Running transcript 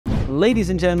Ladies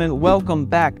and gentlemen, welcome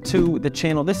back to the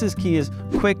channel. This is Kia's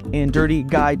quick and dirty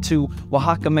guide to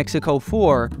Oaxaca, Mexico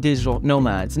for digital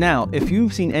nomads. Now, if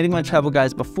you've seen any of my travel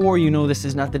guides before, you know this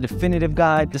is not the definitive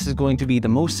guide. This is going to be the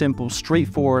most simple,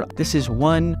 straightforward. This is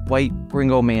one white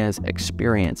gringo man's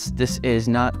experience. This is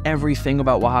not everything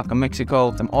about Oaxaca,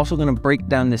 Mexico. I'm also going to break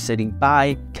down the city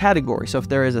by category. So if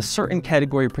there is a certain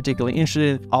category you're particularly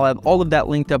interested in, I'll have all of that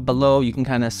linked up below. You can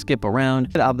kind of skip around.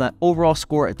 I'll have that overall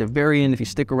score at the very end if you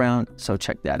stick around. So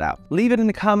check that out. Leave it in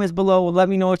the comments below. Let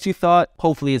me know what you thought.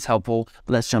 Hopefully it's helpful.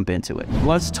 Let's jump into it.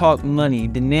 Let's talk money,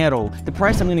 dinero. The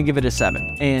price, I'm going to give it a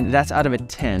 7. And that's out of a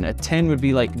 10. A 10 would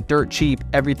be like dirt cheap.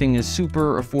 Everything is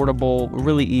super affordable,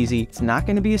 really easy. It's not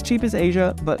going to be as cheap as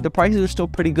Asia, but the prices are still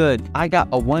pretty good. I got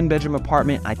a 1-bedroom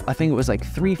apartment. I think it was like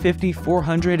 $350,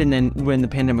 $400. And then when the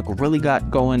pandemic really got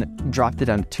going, dropped it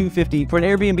down to $250. For an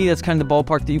Airbnb, that's kind of the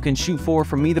ballpark that you can shoot for.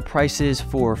 For me, the prices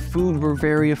for food were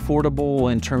very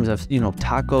affordable in terms of,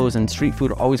 tacos and street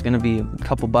food are always going to be a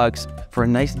couple bucks. For a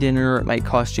nice dinner, it might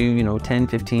cost you, $10,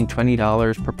 $15,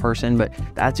 $20 per person, but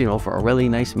that's, for a really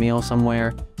nice meal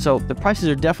somewhere. So the prices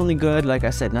are definitely good. Like I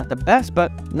said, not the best,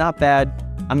 but not bad.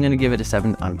 I'm going to give it a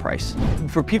 7 on price.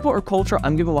 For people or culture,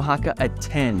 I'm giving Oaxaca a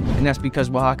 10. And that's because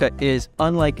Oaxaca is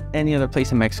unlike any other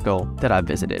place in Mexico that I've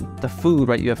visited. The food,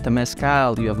 right? You have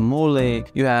temazcal, you have mole,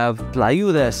 you have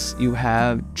tlayudas, you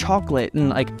have chocolate. And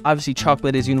like, obviously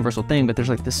chocolate is a universal thing, but there's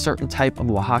like this certain type of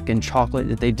Oaxacan chocolate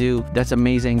that they do that's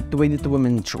amazing. The way that the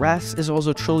women dress is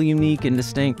also truly unique and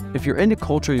distinct. If you're into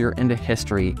culture, you're into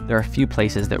history, there are a few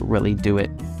places that really do it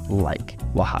like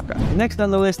Oaxaca. Next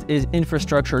on the list is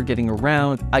infrastructure, getting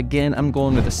around. Again, I'm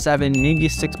going with a 7, maybe a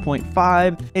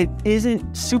 6.5. It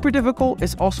isn't super difficult.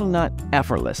 It's also not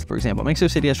effortless. For example, Mexico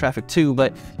City has traffic too,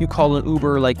 but you call an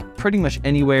Uber like pretty much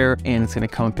anywhere and it's going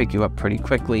to come and pick you up pretty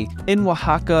quickly. In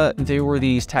Oaxaca, there were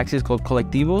these taxis called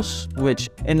colectivos,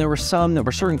 and there were some that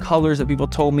were certain colors that people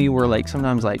told me were like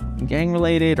sometimes like gang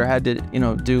related or had to,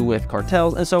 do with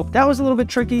cartels. And so that was a little bit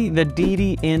tricky. The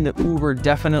Didi and the Uber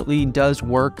definitely does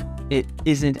work. It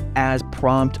isn't as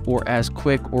prompt or as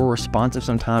quick or responsive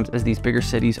sometimes as these bigger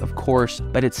cities, of course,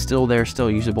 but it's still there,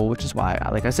 still usable, which is why,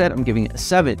 like I said, I'm giving it a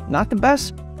 7. Not the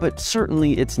best, but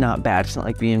certainly it's not bad. It's not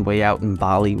like being way out in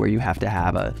Bali where you have to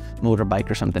have a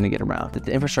motorbike or something to get around.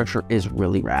 The infrastructure is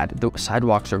really rad. The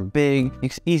sidewalks are big.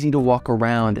 It's easy to walk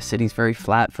around. The city's very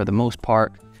flat for the most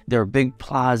part. There are big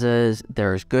plazas,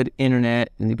 there's good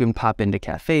internet, and you can pop into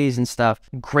cafes and stuff.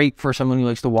 Great for someone who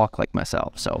likes to walk like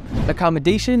myself. So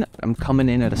accommodation, I'm coming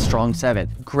in at a strong 7.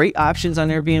 Great options on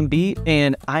Airbnb,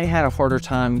 and I had a harder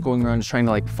time going around just trying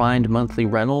to like find monthly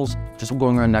rentals, just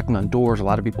going around knocking on doors. A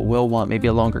lot of people will want maybe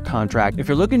a longer contract. If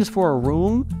you're looking just for a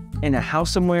room in a house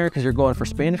somewhere because you're going for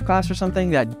Spanish class or something,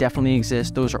 that definitely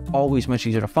exists. Those are always much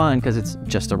easier to find because it's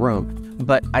just a room.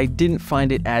 But I didn't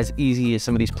find it as easy as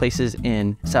some of these places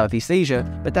in Southeast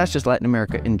Asia, but that's just Latin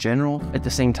America in general. At the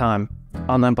same time,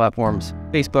 online platforms,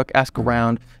 Facebook, ask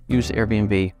around, use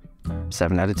Airbnb.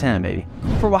 7 out of 10, baby.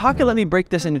 For Oaxaca, let me break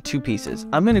this into 2 pieces.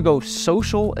 I'm gonna go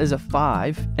social as a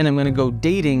 5, and I'm gonna go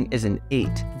dating as an 8.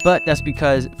 But that's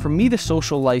because for me, the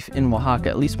social life in Oaxaca,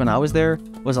 at least when I was there,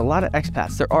 was a lot of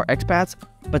expats. There are expats,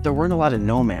 but there weren't a lot of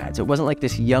nomads. It wasn't like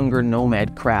this younger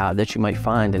nomad crowd that you might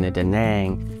find in a Da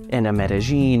Nang, in a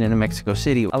Medellin, in a Mexico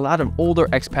City. A lot of older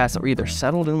expats that were either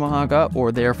settled in Oaxaca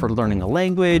or there for learning a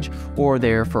language or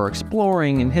there for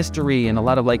exploring and history, and a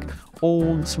lot of like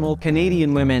old small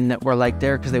Canadian women that were like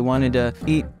there because they wanted to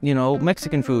eat,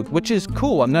 Mexican food, which is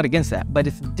cool. I'm not against that, but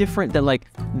it's different than like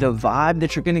the vibe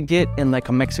that you're gonna get in like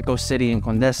a Mexico City in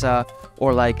Condesa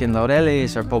or like in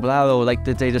Laureles or Poblado. Like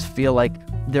that they just feel like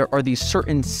there are these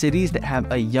certain cities that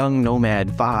have a young nomad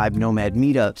vibe, nomad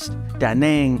meetups, Da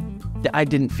Nang, that I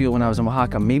didn't feel when I was in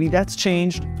Oaxaca. Maybe that's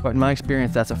changed, but in my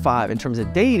experience, that's a 5. In terms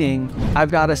of dating, I've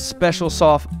got a special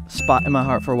soft spot in my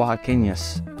heart for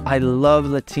Oaxaqueñas. I love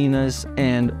Latinas,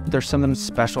 and there's something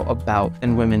special about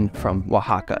and women from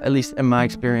Oaxaca. At least in my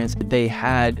experience, they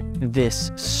had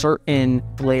this certain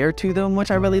flair to them, which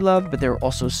I really loved, but they were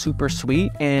also super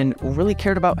sweet and really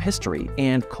cared about history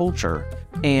and culture.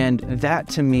 And that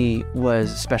to me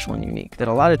was special and unique. That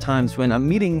a lot of times when I'm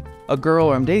meeting a girl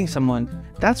or I'm dating someone,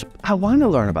 I want to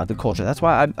learn about the culture. That's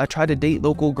why I try to date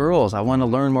local girls. I want to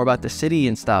learn more about the city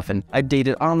and stuff. And I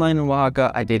dated online in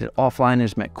Oaxaca. I dated offline and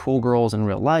just met cool girls in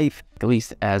real life. At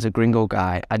least as a gringo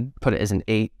guy, I'd put it as an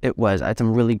 8. I had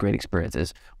some really great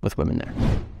experiences with women there.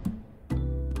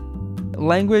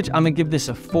 language, I'm gonna give this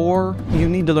a 4. You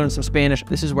need to learn some Spanish.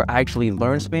 This is where I actually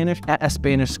learned Spanish, at a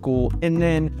Spanish school, and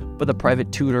then with a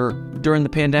private tutor during the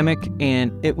pandemic.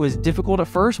 And it was difficult at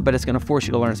first, but it's gonna force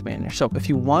you to learn Spanish. So if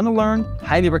you wanna learn,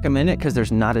 highly recommend it, because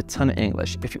there's not a ton of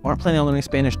English. If you aren't planning on learning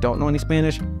Spanish, don't know any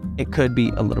Spanish, it could be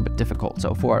a little bit difficult.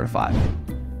 So 4 out of 5.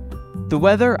 The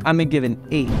weather, I'm gonna give an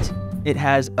 8. It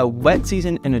has a wet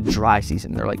season and a dry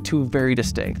season. They're like 2 very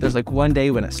distinct. There's like one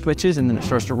day when it switches and then it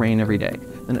starts to rain every day.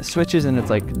 Then it switches and it's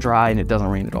like dry and it doesn't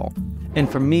rain at all. And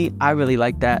for me, I really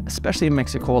like that, especially in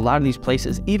Mexico. A lot of these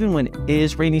places, even when it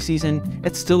is rainy season,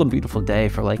 it's still a beautiful day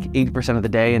for like 80% of the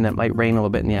day, and it might rain a little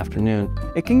bit in the afternoon.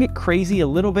 It can get crazy a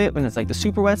little bit when it's like the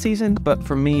super wet season, but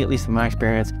for me, at least in my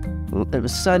experience, it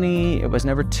was sunny, it was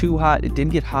never too hot. It did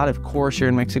get hot, of course, here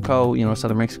in Mexico, you know,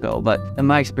 southern Mexico, but in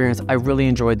my experience, I really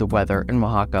enjoyed the weather in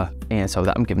Oaxaca, and so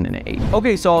that I'm giving it an 8.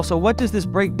 Okay, so what does this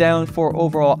break down for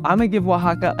overall? I'm gonna give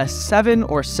Oaxaca a 7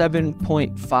 or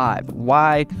 7.5.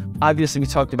 Why? Obviously, we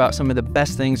talked about some of the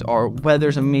best things are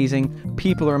weather's amazing,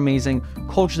 people are amazing,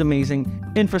 culture's amazing,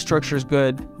 infrastructure is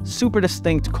good, super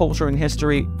distinct culture and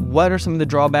history. What are some of the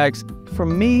drawbacks? For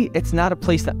me, it's not a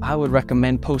place that I would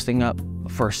recommend posting up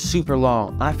for super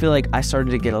long. I feel like I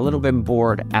started to get a little bit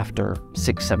bored after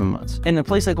 6-7 months. In a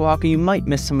place like Oaxaca, you might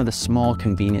miss some of the small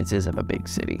conveniences of a big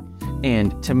city.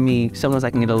 And to me, sometimes I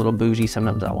can get a little bougie,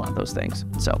 sometimes I want those things.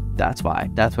 So that's why,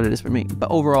 that's what it is for me.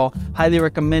 But overall, highly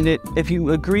recommend it. If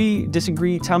you agree,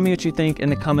 disagree, tell me what you think in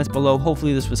the comments below.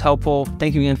 Hopefully this was helpful.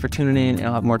 Thank you again for tuning in, and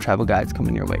I'll have more travel guides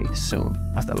coming your way soon.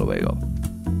 Hasta luego.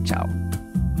 Ciao.